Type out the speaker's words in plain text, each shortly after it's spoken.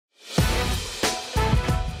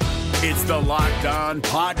It's the Locked On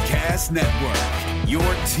Podcast Network, your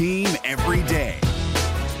team every day.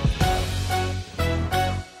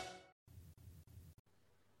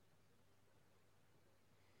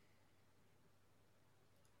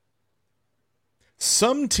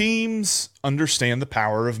 Some teams understand the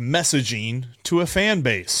power of messaging to a fan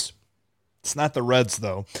base. It's not the Reds,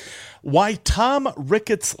 though. Why Tom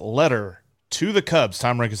Ricketts' letter to the Cubs,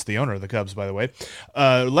 Tom Ricketts, the owner of the Cubs, by the way,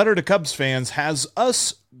 letter to Cubs fans has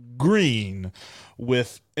us green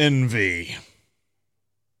with envy.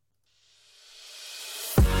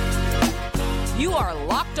 You are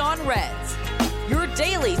Locked On Reds, your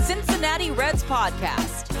daily Cincinnati Reds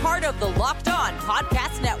podcast, part of the Locked On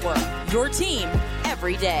Podcast Network, your team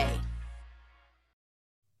every day.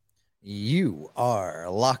 You are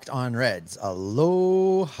Locked On Reds.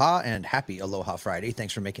 Aloha and happy Aloha Friday.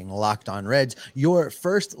 Thanks for making Locked On Reds your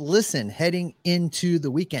first listen heading into the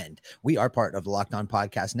weekend. We are part of the Locked On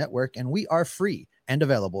Podcast Network, and we are free and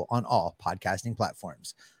available on all podcasting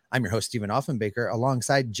platforms. I'm your host, Stephen Offenbaker,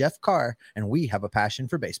 alongside Jeff Carr, and we have a passion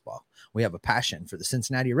for baseball. We have a passion for the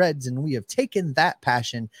Cincinnati Reds, and we have taken that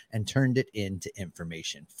passion and turned it into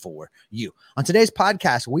information for you. On today's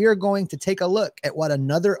podcast, we are going to take a look at what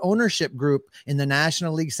another ownership group in the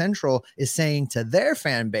National League Central is saying to their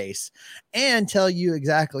fan base and tell you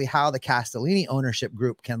exactly how the Castellini ownership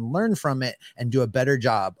group can learn from it and do a better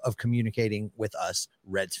job of communicating with us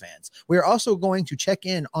Reds fans. We are also going to check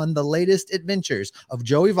in on the latest adventures of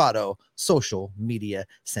Joey Votto, social media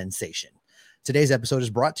sensation. Today's episode is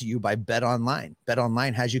brought to you by BetOnline.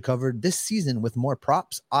 BetOnline has you covered this season with more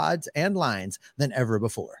props, odds, and lines than ever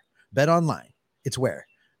before. BetOnline, it's where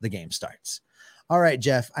the game starts. All right,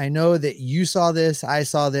 Jeff, I know that you saw this. I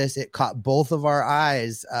saw this. It caught both of our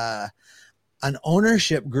eyes. An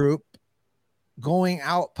ownership group going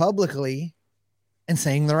out publicly and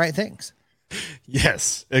saying the right things.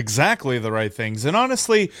 Yes, exactly the right things. And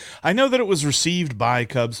honestly, I know that it was received by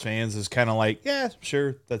Cubs fans as kind of like, yeah,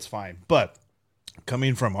 sure, that's fine. But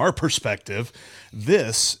coming from our perspective,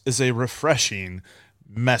 this is a refreshing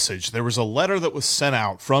message. There was a letter that was sent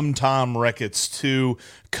out from Tom Ricketts to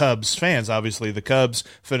Cubs fans. Obviously, the Cubs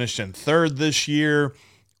finished in third this year.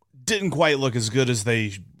 Didn't quite look as good as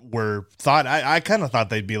they were thought. I kind of thought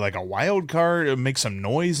they'd be like a wild card, make some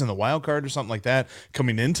noise in the wild card or something like that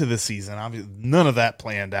coming into the season. Obviously, none of that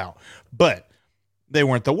planned out, but they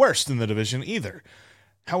weren't the worst in the division either.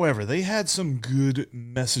 However, they had some good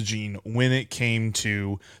messaging when it came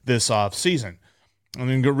to this offseason. I'm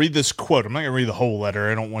going to read this quote. I'm not going to read the whole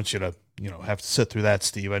letter. I don't want you to, have to sit through that,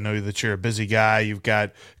 Steve. I know that you're a busy guy. You've got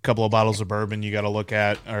a couple of bottles of bourbon you got to look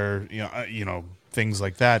at, or things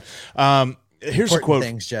like that. Here's important a quote.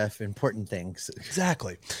 Things, Jeff. Important things.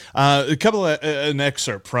 Exactly. An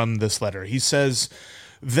excerpt from this letter. He says,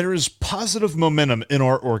 "There is positive momentum in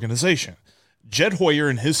our organization. Jed Hoyer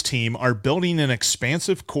and his team are building an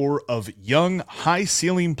expansive core of young,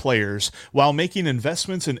 high-ceiling players while making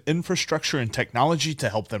investments in infrastructure and technology to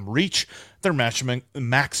help them reach their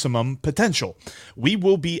maximum potential. We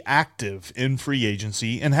will be active in free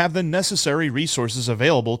agency and have the necessary resources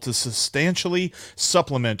available to substantially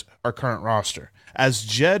supplement our current roster. As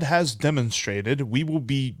Jed has demonstrated, we will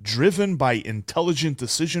be driven by intelligent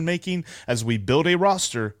decision-making as we build a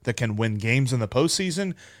roster that can win games in the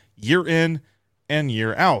postseason, year in and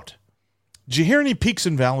year out." Did you hear any peaks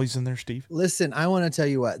and valleys in there, Steve? Listen, I want to tell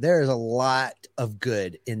you what, there is a lot of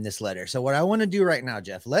good in this letter. So what I want to do right now,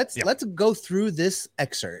 Jeff, let's go through this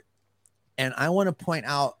excerpt, and I want to point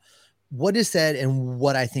out what is said and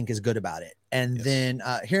what I think is good about it. And then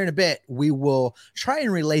here in a bit, we will try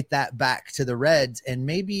and relate that back to the Reds and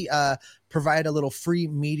maybe provide a little free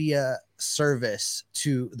media service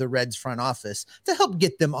to the Reds front office to help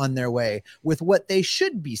get them on their way with what they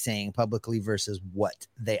should be saying publicly versus what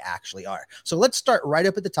they actually are. So let's start right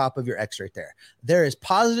up at the top of your excerpt there. There is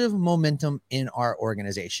positive momentum in our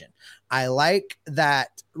organization. I like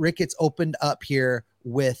that Ricketts opened up here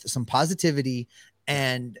with some positivity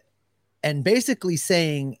and basically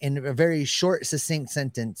saying in a very short, succinct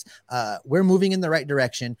sentence, we're moving in the right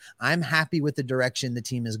direction. I'm happy with the direction the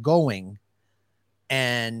team is going.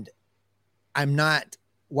 And I'm not,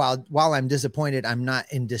 while I'm disappointed, I'm not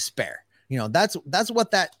in despair. That's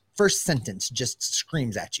what that first sentence just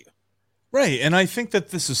screams at you. Right. And I think that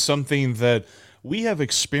this is something that we have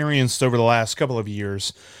experienced over the last couple of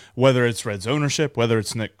years, whether it's Reds ownership, whether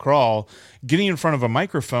it's Nick Krall, getting in front of a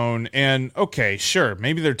microphone and, okay, sure,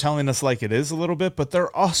 maybe they're telling us like it is a little bit, but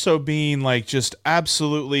they're also being like just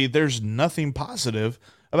absolutely, there's nothing positive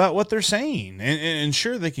about what they're saying. And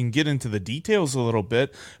sure, they can get into the details a little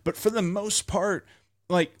bit, but for the most part,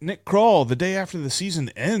 like Nick Kroll, the day after the season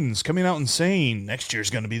ends, coming out and saying next year's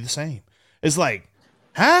going to be the same. It's like,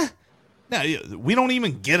 huh? Now, we don't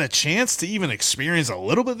even get a chance to even experience a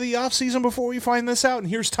little bit of the offseason before we find this out. And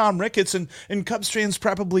here's Tom Ricketts, and Cubs fans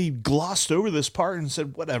probably glossed over this part and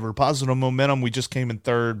said, whatever, positive momentum, we just came in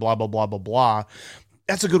third, blah, blah, blah, blah, blah.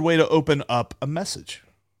 That's a good way to open up a message.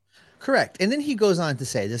 Correct. And then he goes on to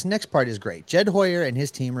say, this next part is great. Jed Hoyer and his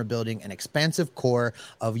team are building an expansive core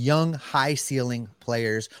of young, high-ceiling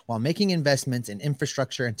players while making investments in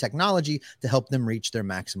infrastructure and technology to help them reach their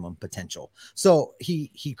maximum potential. So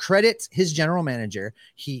he credits his general manager.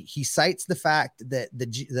 He cites the fact that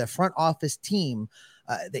the front office team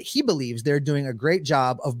that he believes they're doing a great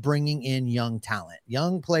job of bringing in young talent,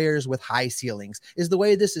 young players with high ceilings is the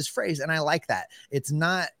way this is phrased. And I like that. It's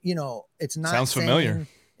not, it's not. Sounds familiar.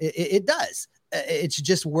 It does. It's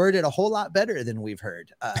just worded a whole lot better than we've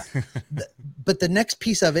heard. But the next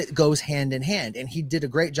piece of it goes hand in hand, and he did a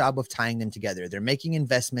great job of tying them together. They're making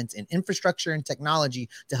investments in infrastructure and technology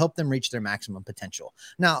to help them reach their maximum potential.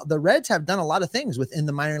 Now, the Reds have done a lot of things within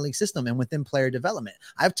the minor league system and within player development.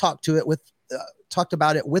 I've talked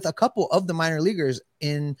about it with a couple of the minor leaguers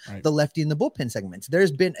in the lefty and the bullpen segments.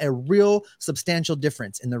 There's been a real substantial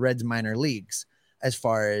difference in the Reds minor leagues as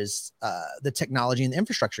far as the technology and the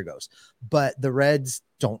infrastructure goes, but the Reds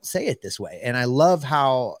don't say it this way. And I love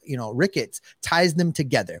how, Ricketts ties them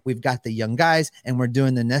together. We've got the young guys and we're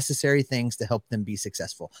doing the necessary things to help them be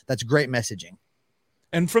successful. That's great messaging.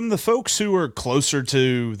 And from the folks who are closer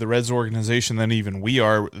to the Reds organization than even we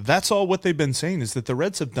are, that's all what they've been saying is that the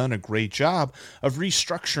Reds have done a great job of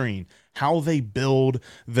restructuring how they build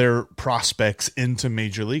their prospects into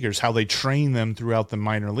major leaguers, how they train them throughout the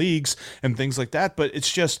minor leagues and things like that. But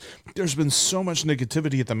it's just, there's been so much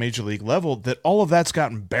negativity at the major league level that all of that's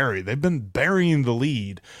gotten buried. They've been burying the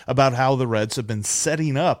lead about how the Reds have been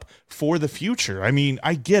setting up for the future. I mean,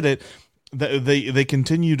 I get it. They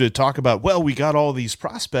continue to talk about, well, we got all these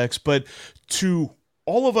prospects, but to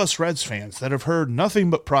all of us Reds fans that have heard nothing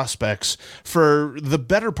but prospects for the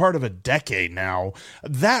better part of a decade now,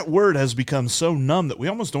 that word has become so numb that we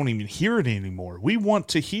almost don't even hear it anymore. We want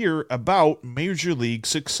to hear about major league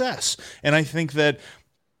success. And I think that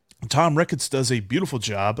Tom Ricketts does a beautiful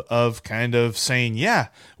job of kind of saying, yeah,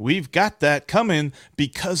 we've got that coming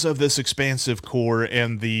because of this expansive core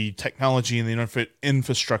and the technology and the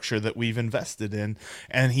infrastructure that we've invested in.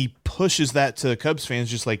 And he pushes that to Cubs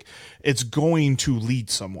fans just like it's going to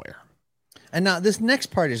lead somewhere. And now this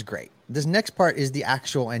next part is great. This next part is the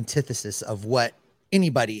actual antithesis of what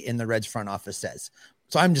anybody in the Reds front office says.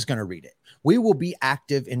 So I'm just going to read it. We will be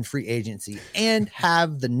active in free agency and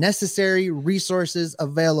have the necessary resources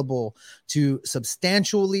available to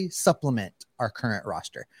substantially supplement our current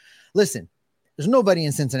roster. Listen, there's nobody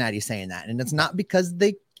in Cincinnati saying that. And it's not because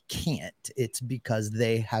they can't. It's because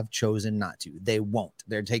they have chosen not to. They won't.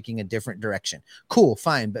 They're taking a different direction. Cool,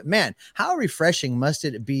 fine. But man, how refreshing must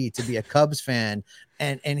it be to be a Cubs fan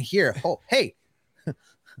and hear, oh, hey,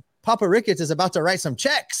 Papa Ricketts is about to write some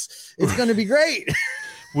checks. It's going to be great.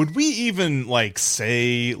 Would we even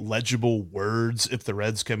say legible words if the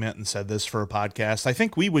Reds come out and said this for a podcast? I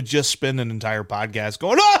think we would just spend an entire podcast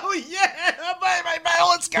going, oh yeah,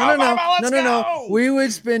 let's go. No. We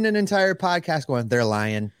would spend an entire podcast going, they're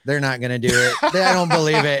lying. They're not going to do it. I don't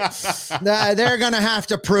believe it. They're going to have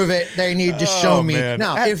to prove it. They need to show me. Man.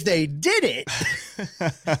 Now, if they did it,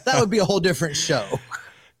 that would be a whole different show.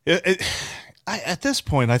 At this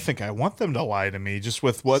point, I think I want them to lie to me just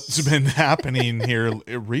with what's been happening here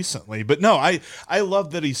recently. But no, I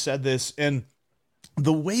love that he said this, and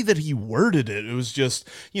the way that he worded it, it was just,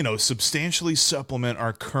 substantially supplement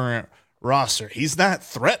our current roster. He's not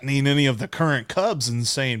threatening any of the current Cubs and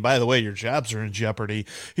saying, by the way, your jobs are in jeopardy.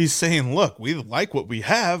 He's saying, look, we like what we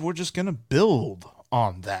have. We're just going to build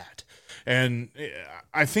on that. And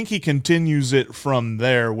I think he continues it from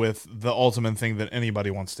there with the ultimate thing that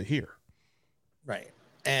anybody wants to hear. Right.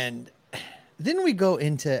 And then we go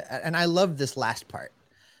into, and I love this last part.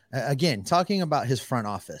 Again, talking about his front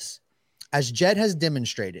office. As Jed has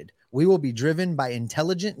demonstrated, we will be driven by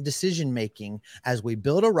intelligent decision-making as we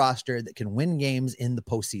build a roster that can win games in the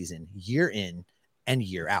postseason, year in and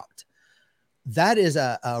year out. That is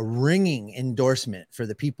a ringing endorsement for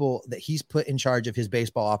the people that he's put in charge of his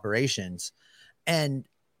baseball operations. And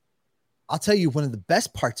I'll tell you, one of the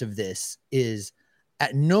best parts of this is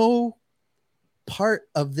at no part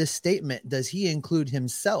of this statement does he include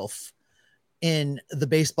himself in the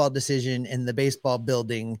baseball decision and the baseball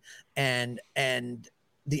building and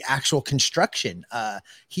the actual construction.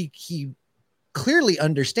 He clearly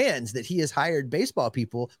understands that he has hired baseball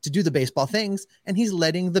people to do the baseball things, and he's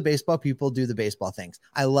letting the baseball people do the baseball things.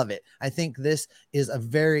 I love it. I think this is a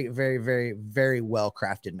very, very, very, very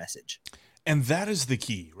well-crafted message. And that is the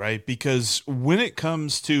key, right? Because when it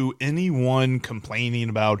comes to anyone complaining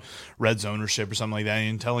about Reds ownership or something like that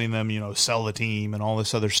and telling them, sell the team and all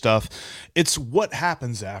this other stuff, it's what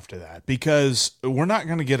happens after that. Because we're not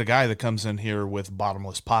going to get a guy that comes in here with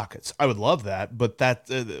bottomless pockets. I would love that, but that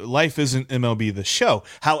life isn't MLB The Show.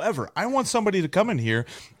 However, I want somebody to come in here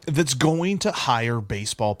that's going to hire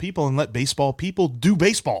baseball people and let baseball people do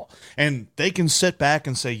baseball. And they can sit back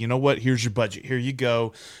and say, you know what, here's your budget. Here you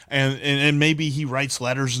go. And maybe he writes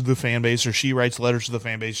letters to the fan base, or she writes letters to the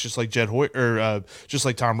fan base, just like just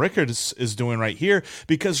like Tom Ricketts is doing right here.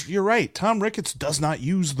 Because you're right, Tom Ricketts does not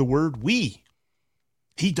use the word we.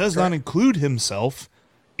 He does not include himself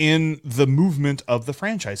in the movement of the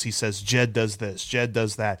franchise. He says Jed does this, Jed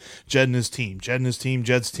does that, Jed and his team, Jed and his team,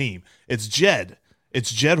 Jed's team. It's Jed.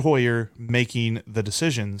 It's Jed Hoyer making the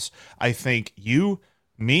decisions. I think you,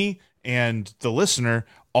 me, and the listener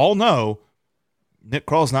all know Nick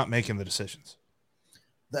Krall's not making the decisions.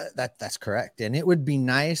 That's correct. And it would be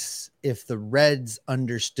nice if the Reds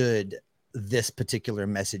understood this particular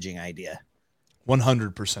messaging idea.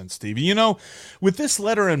 100%, Steve. With this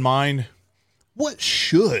letter in mind, what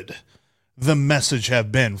should the message have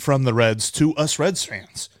been from the Reds to us Reds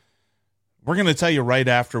fans? We're going to tell you right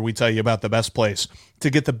after we tell you about the best place to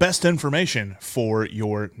get the best information for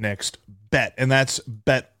your next bet, and that's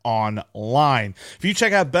Bet Online. If you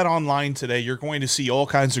check out Bet Online today, you're going to see all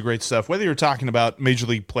kinds of great stuff, whether you're talking about Major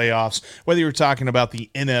League playoffs, whether you're talking about the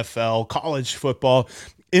NFL, college football,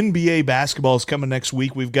 NBA basketball is coming next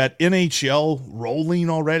week. We've got NHL rolling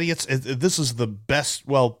already. This is the best,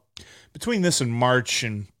 between this and March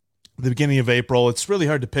and the beginning of April, it's really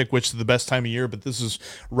hard to pick which is the best time of year, but this is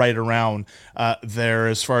right around there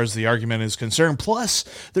as far as the argument is concerned. Plus,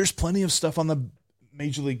 there's plenty of stuff on the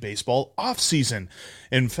Major League Baseball offseason.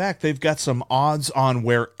 In fact, they've got some odds on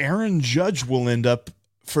where Aaron Judge will end up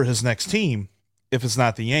for his next team if it's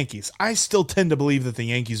not the Yankees. I still tend to believe that the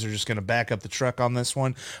Yankees are just going to back up the truck on this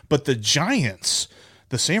one, but the Giants,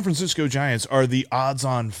 the San Francisco Giants, are the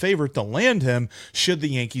odds-on favorite to land him should the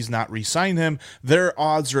Yankees not re-sign him. Their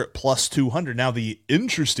odds are at plus 200. Now, the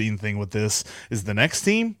interesting thing with this is the next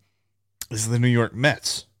team is the New York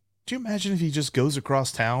Mets. Do you imagine if he just goes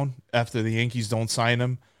across town after the Yankees don't sign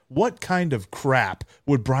him? What kind of crap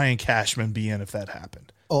would Brian Cashman be in if that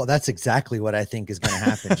happened? Oh, that's exactly what I think is going to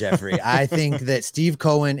happen, Jeffrey. I think that Steve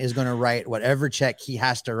Cohen is going to write whatever check he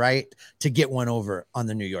has to write to get one over on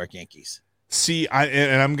the New York Yankees. See,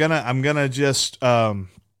 I'm gonna just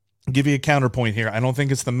give you a counterpoint here. I don't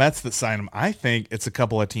think it's the Mets that sign him. I think it's a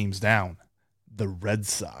couple of teams down. The Red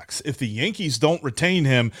Sox. If the Yankees don't retain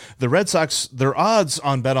him, the Red Sox, their odds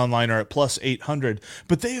on Bet Online are at plus 800,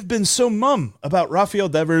 but they have been so mum about Rafael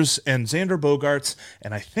Devers and Xander Bogaerts,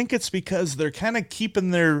 and I think it's because they're kind of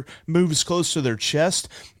keeping their moves close to their chest,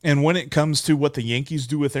 and when it comes to what the Yankees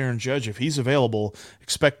do with Aaron Judge, if he's available,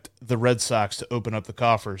 expect the Red Sox to open up the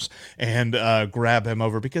coffers and grab him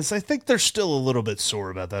over, because I think they're still a little bit sore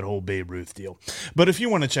about that whole Babe Ruth deal. But if you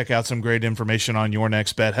want to check out some great information on your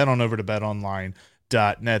next bet, head on over to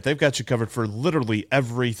betonline.net. They've got you covered for literally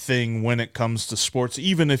everything when it comes to sports,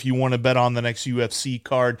 even if you want to bet on the next UFC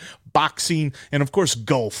card, boxing, and of course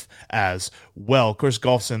golf as well. Of course,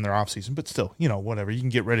 golf's in their off season, but still, whatever. You can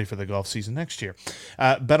get ready for the golf season next year.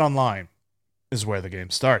 Bet Online is where the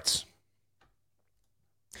game starts.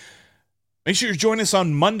 Make sure you join us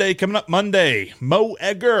on Monday. Coming up Monday, Mo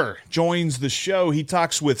Egger joins the show. He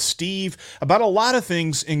talks with Steve about a lot of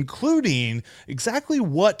things, including exactly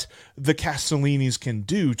what the Castellinis can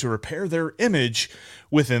do to repair their image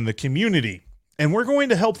within the community. And we're going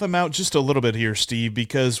to help them out just a little bit here, Steve,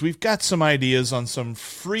 because we've got some ideas on some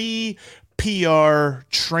free PR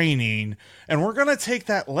training. And we're going to take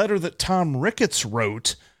that letter that Tom Ricketts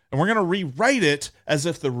wrote, and we're going to rewrite it as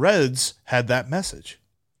if the Reds had that message.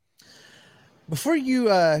 Before you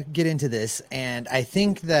get into this, and I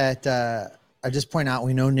think that I just point out,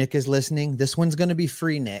 we know Nick is listening. This one's going to be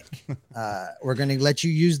free, Nick. We're going to let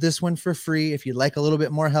you use this one for free. If you'd like a little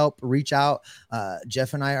bit more help, reach out.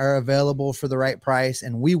 Jeff and I are available for the right price,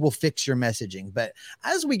 and we will fix your messaging. But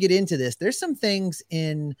as we get into this, there's some things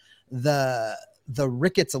in the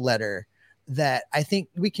Ricketts letter that I think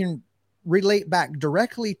we can relate back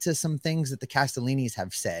directly to some things that the Castellinis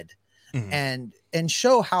have said, and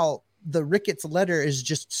show how the Ricketts letter is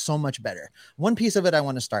just so much better. One piece of it I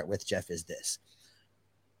want to start with, Jeff, is this.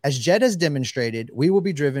 As Jed has demonstrated, we will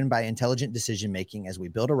be driven by intelligent decision-making as we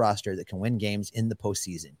build a roster that can win games in the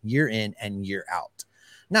postseason, year in and year out.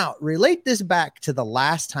 Now, relate this back to the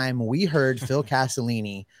last time we heard Phil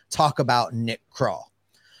Castellini talk about Nick Krall.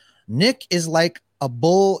 Nick is like a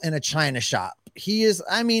bull in a china shop. He is,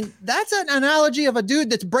 I mean, that's an analogy of a dude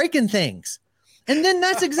that's breaking things. And then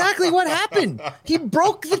that's exactly what happened. He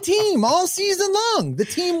broke the team all season long. The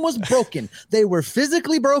team was broken. They were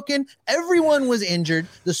physically broken. Everyone was injured.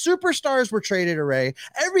 The superstars were traded away.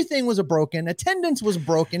 Everything was broken. Attendance was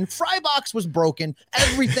broken. Frybox was broken.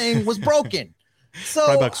 Everything was broken.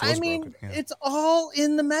 So, I mean, broken, yeah. It's all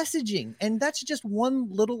in the messaging. And that's just one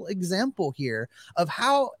little example here of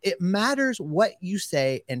how it matters what you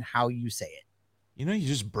say and how you say it. You know, you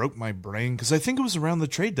just broke my brain because I think it was around the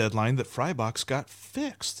trade deadline that Frybox got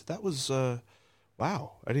fixed. That was,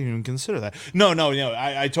 wow, I didn't even consider that. No,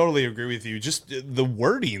 I totally agree with you. Just the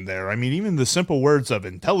wording there. I mean, even the simple words of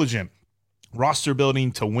intelligent, roster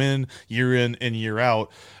building to win year in and year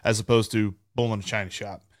out, as opposed to bull in a china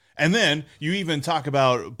shop. And then you even talk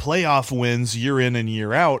about playoff wins year in and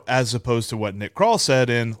year out, as opposed to what Nick Krall said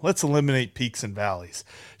in let's eliminate peaks and valleys.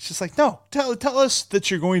 It's just like, no, tell us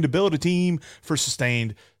that you're going to build a team for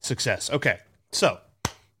sustained success. Okay, so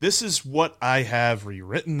this is what I have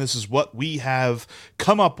rewritten. This is what we have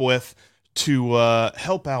come up with to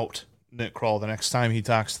help out Nick Krall the next time he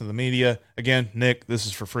talks to the media. Again, Nick, this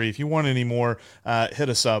is for free. If you want any more, hit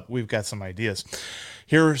us up. We've got some ideas.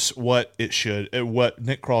 Here's what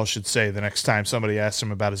Nick Krall should say the next time somebody asks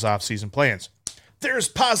him about his offseason plans. There's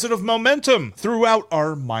positive momentum throughout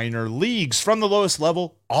our minor leagues, from the lowest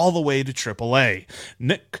level all the way to AAA.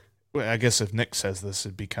 Nick, I guess if Nick says this,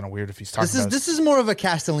 it'd be kind of weird if he's talking This is more of a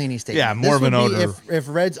Castellini statement. Yeah, more of an owner. If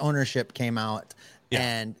Reds ownership came out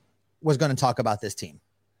and was going to talk about this team.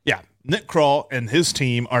 Yeah, Nick Krall and his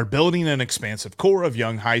team are building an expansive core of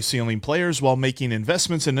young, high-ceiling players while making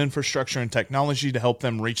investments in infrastructure and technology to help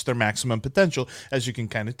them reach their maximum potential. As you can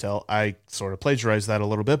kind of tell, I sort of plagiarized that a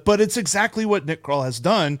little bit, but it's exactly what Nick Krall has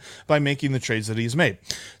done by making the trades that he's made.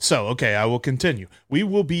 So, okay, I will continue. We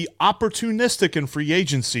will be opportunistic in free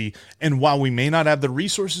agency, and while we may not have the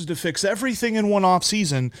resources to fix everything in one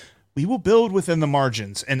offseason, we will build within the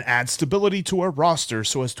margins and add stability to our roster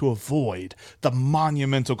so as to avoid the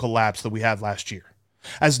monumental collapse that we had last year.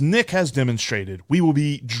 As Nick has demonstrated, we will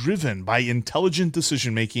be driven by intelligent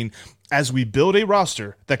decision-making as we build a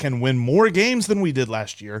roster that can win more games than we did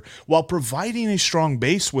last year while providing a strong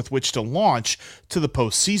base with which to launch to the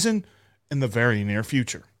postseason in the very near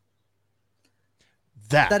future.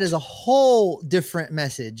 That is a whole different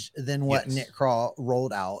message than what Nick Krall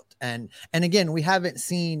rolled out. And again, we haven't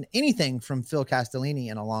seen anything from Phil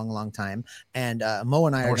Castellini in a long, long time. And Mo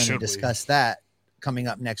and I are going to discuss that coming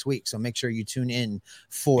up next week. So make sure you tune in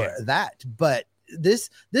for that. But this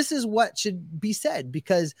is what should be said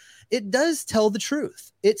because it does tell the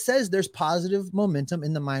truth. It says there's positive momentum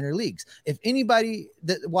in the minor leagues. If anybody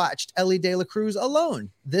that watched Ellie De La Cruz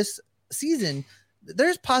alone this season,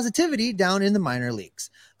 there's positivity down in the minor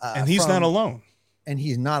leagues. And he's not alone. And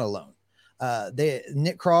he's not alone.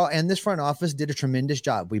 Nick Krall and this front office did a tremendous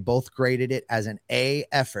job. We both graded it as an A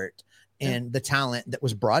effort in the talent that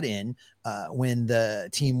was brought in when the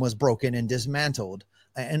team was broken and dismantled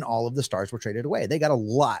and all of the stars were traded away. They got a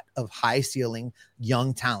lot of high ceiling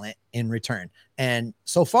young talent in return. And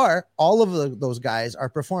so far, all of those guys are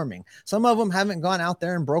performing. Some of them haven't gone out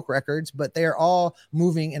there and broke records, but they are all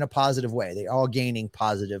moving in a positive way. They're all gaining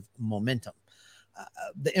positive momentum.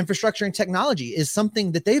 The infrastructure and technology is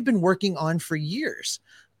something that they've been working on for years.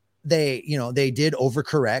 They did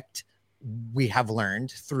overcorrect. We have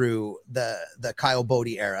learned through the Kyle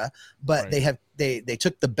Bodie era, but they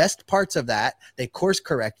took the best parts of that. They course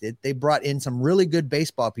corrected. They brought in some really good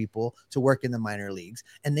baseball people to work in the minor leagues,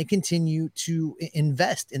 and they continue to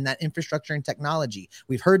invest in that infrastructure and technology.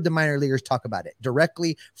 We've heard the minor leaguers talk about it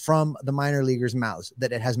directly from the minor leaguers' mouths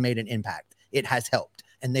that it has made an impact. It has helped,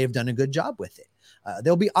 and they've done a good job with it.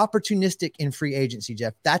 They'll be opportunistic in free agency,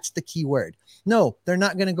 Jeff. That's the key word. No, they're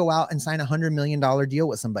not going to go out and sign $100 million deal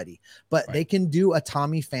with somebody, but they can do a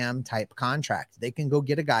Tommy Pham type contract. They can go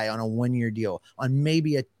get a guy on a 1-year deal, on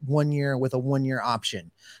maybe a 1 year with a 1-year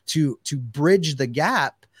option to bridge the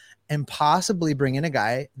gap and possibly bring in a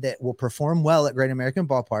guy that will perform well at Great American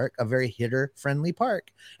Ballpark, a very hitter friendly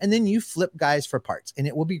park. And then you flip guys for parts and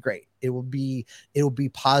it will be great. It will be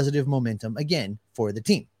positive momentum again for the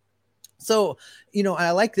team. So,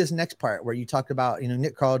 I like this next part where you talked about,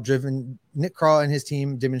 Nick Krall and his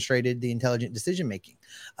team demonstrated the intelligent decision-making.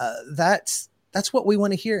 That's what we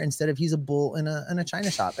want to hear instead of he's a bull in a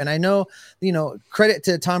china shop. And I know, credit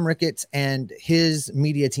to Tom Ricketts and his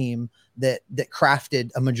media team that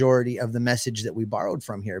crafted a majority of the message that we borrowed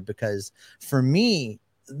from here, because for me,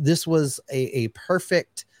 this was a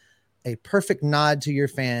perfect a perfect nod to your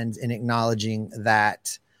fans in acknowledging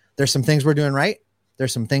that there's some things we're doing right.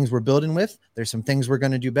 There's some things we're building with. There's some things we're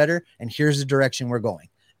going to do better. And here's the direction we're going.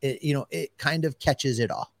 It kind of catches it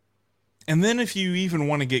all. And then if you even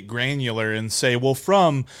want to get granular and say, well,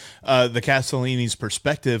 from the Castellini's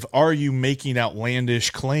perspective, are you making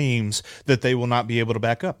outlandish claims that they will not be able to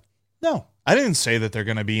back up? No, I didn't say that they're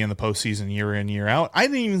going to be in the postseason year in, year out. I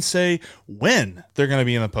didn't even say when they're going to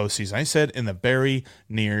be in the postseason. I said in the very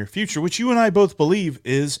near future, which you and I both believe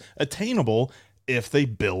is attainable if they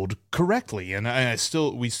build correctly. And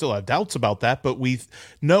we still have doubts about that, but we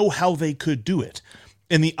know how they could do it.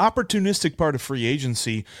 And the opportunistic part of free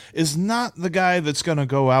agency is not the guy that's going to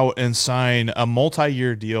go out and sign a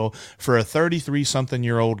multi-year deal for a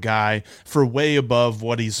 33-something-year-old guy for way above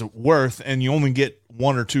what he's worth, and you only get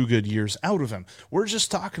 1 or 2 good years out of him. We're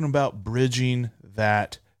just talking about bridging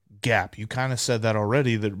that gap. You kind of said that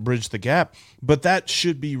already, that bridge the gap, but that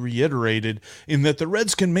should be reiterated in that the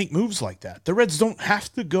Reds can make moves like that. The Reds don't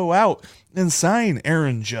have to go out and sign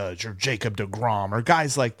Aaron Judge or Jacob deGrom or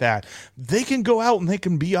guys like that. They can go out and they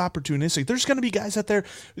can be opportunistic. There's going to be guys out there.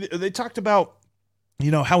 They talked about,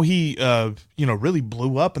 how he, really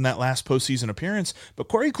blew up in that last postseason appearance, but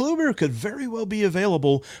Corey Kluber could very well be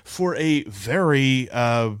available for a very,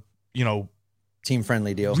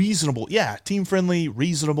 team-friendly deal. Team-friendly,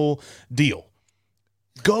 reasonable deal.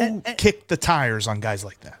 Go and kick the tires on guys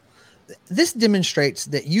like that. This demonstrates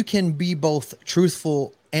that you can be both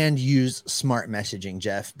truthful and use smart messaging,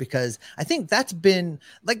 Jeff, because I think that's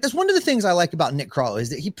one of the things I like about Nick Krall is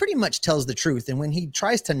that he pretty much tells the truth. And when he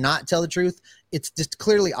tries to not tell the truth, it's just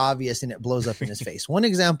clearly obvious and it blows up in his face. One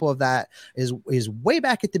example of that is way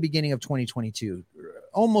back at the beginning of 2022,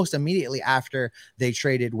 almost immediately after they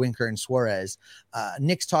traded Winker and Suarez.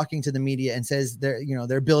 Nick's talking to the media and says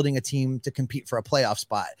they're building a team to compete for a playoff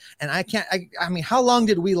spot. And I mean, how long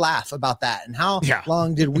did we laugh about that? And how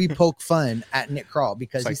long did we poke fun at Nick Krall?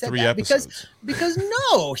 Because he said 3 that episodes. because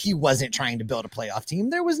no, he wasn't trying to build a playoff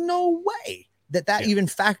team. There was no way that even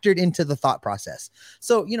factored into the thought process.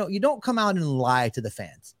 So, you don't come out and lie to the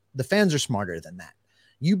fans. The fans are smarter than that.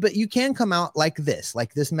 But you can come out like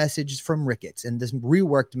this message from Ricketts and this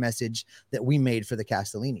reworked message that we made for the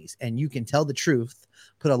Castellinis. And you can tell the truth,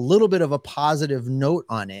 put a little bit of a positive note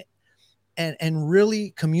on it, and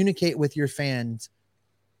really communicate with your fans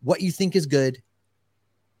what you think is good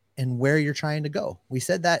and where you're trying to go. We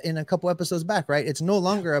said that in a couple episodes back, right? It's no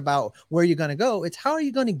longer about where you're going to go. It's how are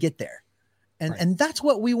you going to get there? And that's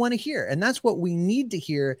what we want to hear. And that's what we need to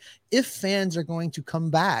hear if fans are going to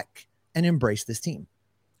come back and embrace this team.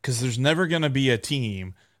 Because there's never going to be a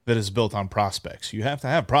team that is built on prospects. You have to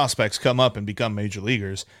have prospects come up and become major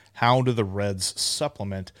leaguers. How do the Reds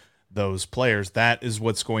supplement those players? That is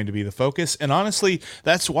what's going to be the focus. And honestly,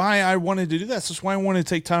 that's why I wanted to do this. That's why I wanted to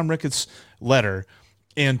take Tom Ricketts' letter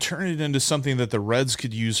and turn it into something that the Reds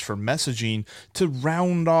could use for messaging to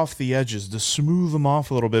round off the edges, to smooth them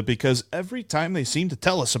off a little bit, because every time they seem to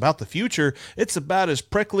tell us about the future, it's about as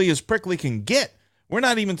prickly can get. We're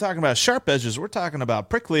not even talking about sharp edges. We're talking about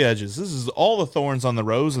prickly edges. This is all the thorns on the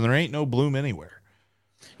rose, and there ain't no bloom anywhere.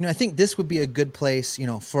 I think this would be a good place,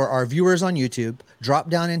 for our viewers on YouTube. Drop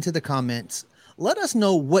down into the comments. Let us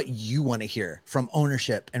know what you want to hear from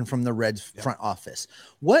ownership and from the Reds front office.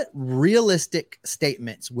 What realistic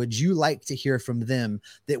statements would you like to hear from them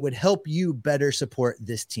that would help you better support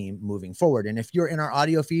this team moving forward? And if you're in our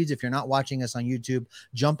audio feeds, if you're not watching us on YouTube,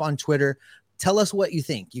 jump on Twitter. Tell us what you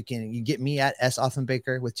think. You get me at S.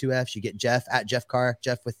 Offenbaker with 2 F's. You get Jeff at Jeff Carr,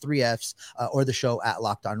 Jeff with 3 F's, or the show at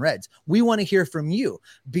Locked On Reds. We want to hear from you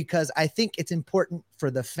because I think it's important for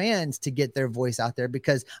the fans to get their voice out there,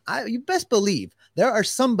 because you best believe there are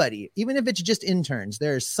somebody, even if it's just interns,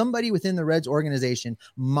 there's somebody within the Reds organization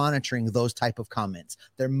monitoring those type of comments.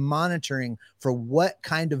 They're monitoring for what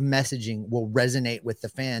kind of messaging will resonate with the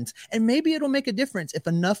fans. And maybe it'll make a difference if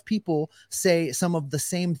enough people say some of the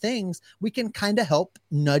same things. We can kind of help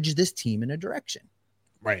nudge this team in a direction.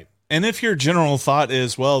 Right. And if your general thought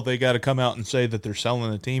is, well, they got to come out and say that they're selling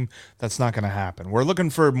the team, that's not going to happen. We're looking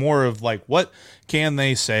for more of what can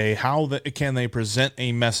they say? How can they present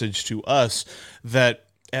a message to us that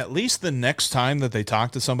at least the next time that they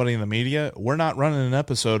talk to somebody in the media, we're not running an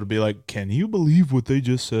episode to be like, can you believe what they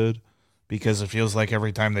just said? Because it feels like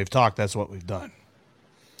every time they've talked, that's what we've done.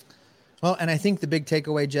 Well, and I think the big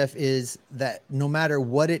takeaway, Jeff, is that no matter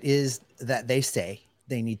what it is that they say,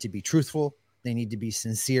 they need to be truthful. They need to be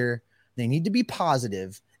sincere. They need to be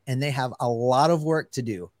positive, and they have a lot of work to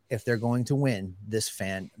do if they're going to win this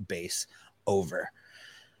fan base over.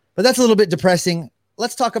 But that's a little bit depressing.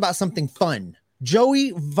 Let's talk about something fun.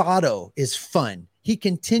 Joey Votto is fun. He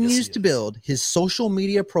continues to build his social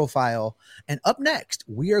media profile. And up next,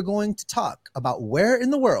 we are going to talk about where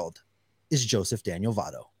in the world is Joseph Daniel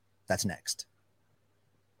Votto. That's next.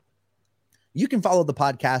 You can follow the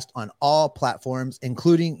podcast on all platforms,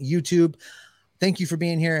 including YouTube. Thank you for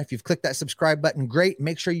being here. If you've clicked that subscribe button, great.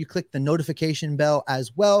 Make sure you click the notification bell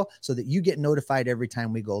as well so that you get notified every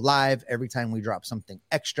time we go live, every time we drop something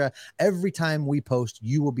extra, every time we post.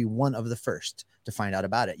 You will be one of the first to find out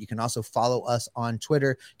about it. You can also follow us on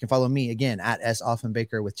Twitter. You can follow me again at S.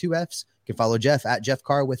 Offenbaker with 2 Fs. You can follow Jeff at Jeff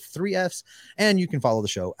Carr with 3 Fs. And you can follow the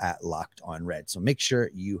show at Locked on Red. So make sure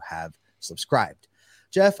you have subscribed.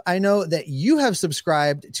 Jeff, I know that you have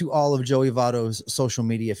subscribed to all of Joey Votto's social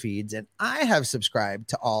media feeds, and I have subscribed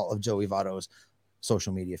to all of Joey Votto's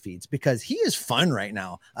social media feeds because he is fun right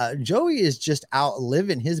now. Joey is just out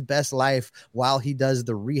living his best life while he does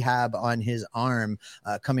the rehab on his arm,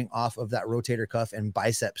 coming off of that rotator cuff and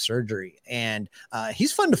bicep surgery. And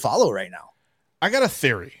he's fun to follow right now. I got a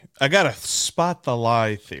theory. I got a spot the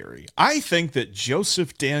lie theory. I think that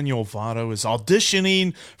Joseph Daniel Votto is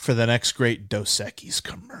auditioning for the next great Dos Equis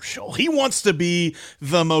commercial. He wants to be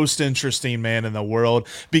the most interesting man in the world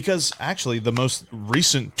because actually the most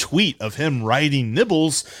recent tweet of him riding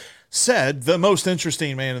nibbles said the most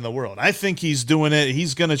interesting man in the world. I think he's doing it.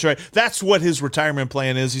 He's going to try. That's what his retirement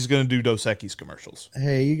plan is. He's going to do Dos Equis commercials.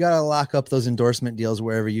 Hey, you got to lock up those endorsement deals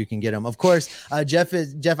wherever you can get them. Of course, Jeff,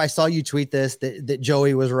 I saw you tweet this, that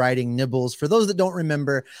Joey was riding nibbles. For those that don't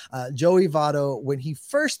remember, Joey Votto, when he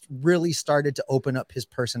first really started to open up his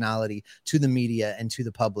personality to the media and to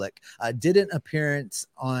the public, did an appearance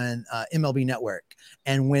on MLB Network.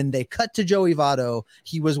 And when they cut to Joey Votto,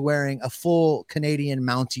 he was wearing a full Canadian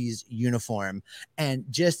Mounties uniform and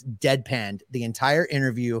just deadpanned the entire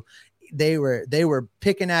interview. They were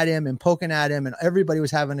picking at him and poking at him, and everybody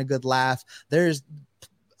was having a good laugh. There's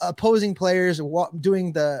opposing players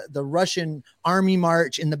doing the Russian army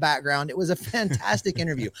march in the background. It was a fantastic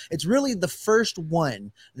interview. It's really the first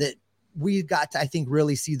one that we got to, I think,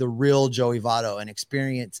 really see the real Joey Votto and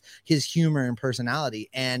experience his humor and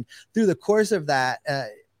personality. And through the course of that,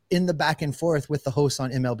 in the back and forth with the hosts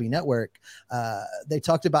on MLB Network, they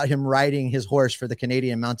talked about him riding his horse for the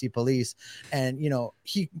Canadian Mountie Police. And, you know,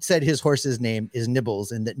 he said his horse's name is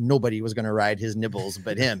Nibbles and that nobody was going to ride his Nibbles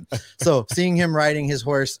but him. So seeing him riding his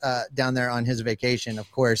horse down there on his vacation,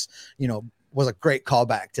 of course, you know, was a great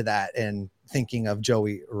callback to that and thinking of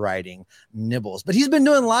Joey riding nibbles. But he's been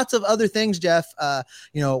doing lots of other things, Jeff.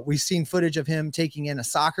 You know, we've seen footage of him taking in a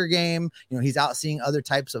soccer game. You know, he's out seeing other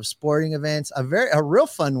types of sporting events. A real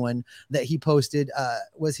fun one that he posted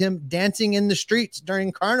was him dancing in the streets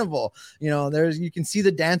during Carnival. You know, you can see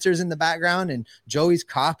the dancers in the background and Joey's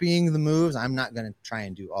copying the moves. I'm not going to try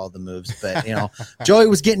and do all the moves, but you know, Joey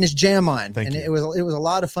was getting his jam on. It was a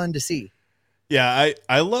lot of fun to see. Yeah,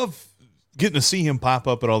 I love getting to see him pop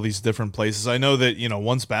up at all these different places. I know that, you know,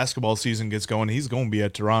 once basketball season gets going, he's going to be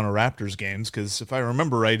at Toronto Raptors games because if I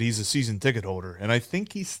remember right, he's a season ticket holder, and I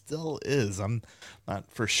think he still is. I'm not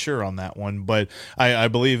for sure on that one, but I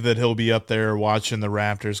believe that he'll be up there watching the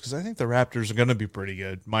Raptors because I think the Raptors are going to be pretty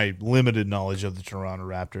good. My limited knowledge of the Toronto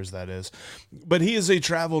Raptors, that is. But he is a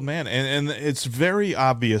traveled man, and it's very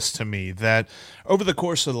obvious to me that over the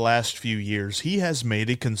course of the last few years, he has made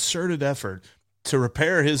a concerted effort to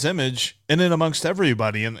repair his image in and amongst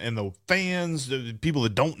everybody and the fans, the people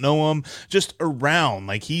that don't know him, just around.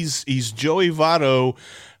 Like he's Joey Votto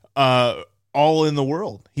all in the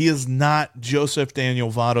world. He is not Joseph Daniel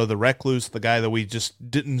Votto, the recluse, the guy that we just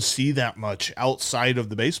didn't see that much outside of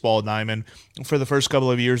the baseball diamond for the first couple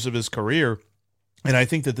of years of his career. And I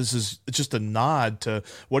think that this is just a nod to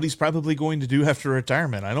what he's probably going to do after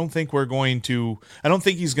retirement. I don't think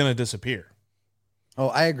he's going to disappear. Oh,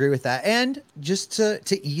 I agree with that. And just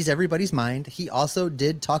to ease everybody's mind, he also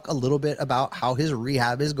did talk a little bit about how his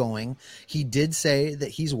rehab is going. He did say that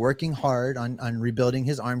he's working hard on rebuilding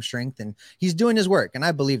his arm strength and he's doing his work. And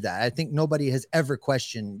I believe that. I think nobody has ever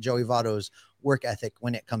questioned Joey Votto's work ethic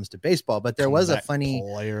when it comes to baseball, but there was a funny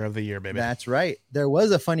player of the year, baby. That's right. There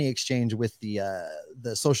was a funny exchange with the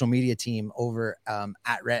social media team over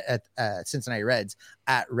at Cincinnati Reds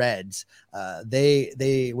at Reds.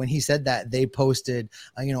 They when he said that, they posted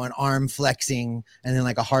an arm flexing and then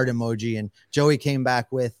like a heart emoji, and Joey came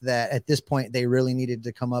back with that at this point they really needed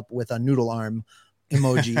to come up with a noodle arm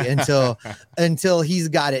emoji until he's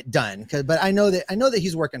got it done. But I know that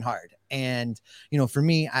he's working hard. And, for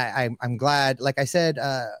me, I'm glad, like I said,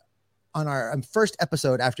 on our first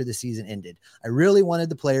episode after the season ended, I really wanted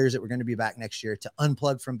the players that were going to be back next year to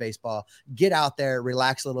unplug from baseball, get out there,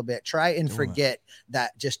 relax a little bit, try and forget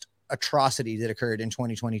that just atrocity that occurred in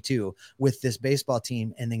 2022 with this baseball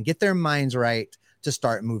team, and then get their minds right to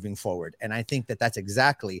start moving forward. And I think that that's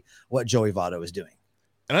exactly what Joey Votto is doing.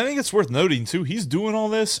 And I think it's worth noting, too, he's doing all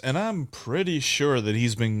this, and I'm pretty sure that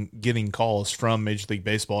he's been getting calls from Major League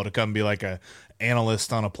Baseball to come be like a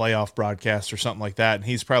analyst on a playoff broadcast or something like that. And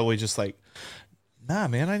he's probably just like, nah,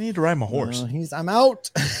 man, I need to ride my horse. I'm out.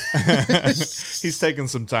 He's taking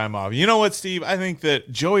some time off. You know what, Steve? I think that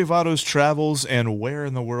Joey Votto's travels and where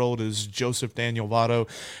in the world is Joseph Daniel Votto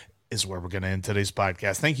is where we're going to end today's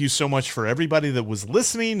podcast. Thank you so much for everybody that was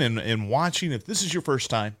listening and watching. If this is your first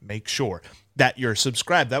time, make sure that you're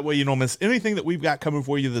subscribed. That way you don't miss anything that we've got coming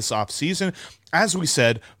for you this off season. As we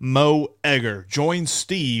said, Mo Egger joins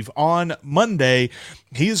Steve on Monday.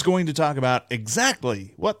 He is going to talk about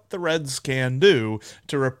exactly what the Reds can do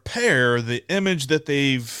to repair the image that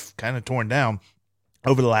they've kind of torn down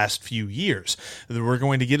over the last few years. We're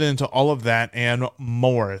going to get into all of that and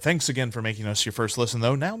more. Thanks again for making us your first listen,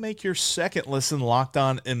 though. Now make your second listen Locked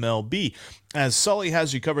On MLB, as Sully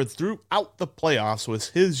has you covered throughout the playoffs with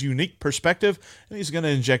his unique perspective, and he's going to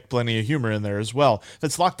inject plenty of humor in there as well.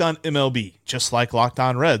 That's Locked On MLB, just like Locked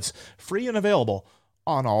On Reds, free and available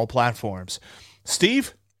on all platforms.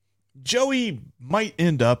 Steve, Joey might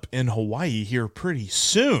end up in Hawaii here pretty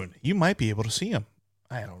soon. You might be able to see him.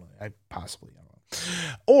 I don't know. Possibly.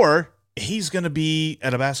 Or he's going to be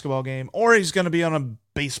at a basketball game, or he's going to be on a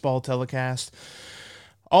baseball telecast.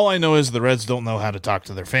 All I know is the Reds don't know how to talk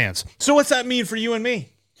to their fans. So what's that mean for you and me?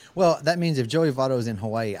 Well, that means if Joey Votto is in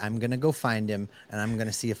Hawaii, I'm going to go find him, and I'm going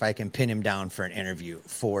to see if I can pin him down for an interview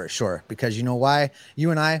for sure. Because you know why?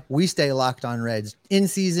 You and I, we stay locked on Reds in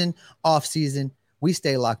season, off season. We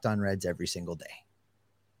stay locked on Reds every single day.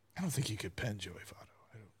 I don't think you could pin Joey Votto.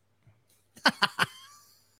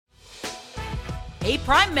 Hey,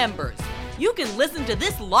 Prime members, you can listen to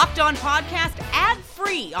this Locked On podcast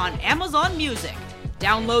ad-free on Amazon Music.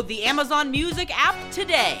 Download the Amazon Music app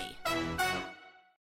today.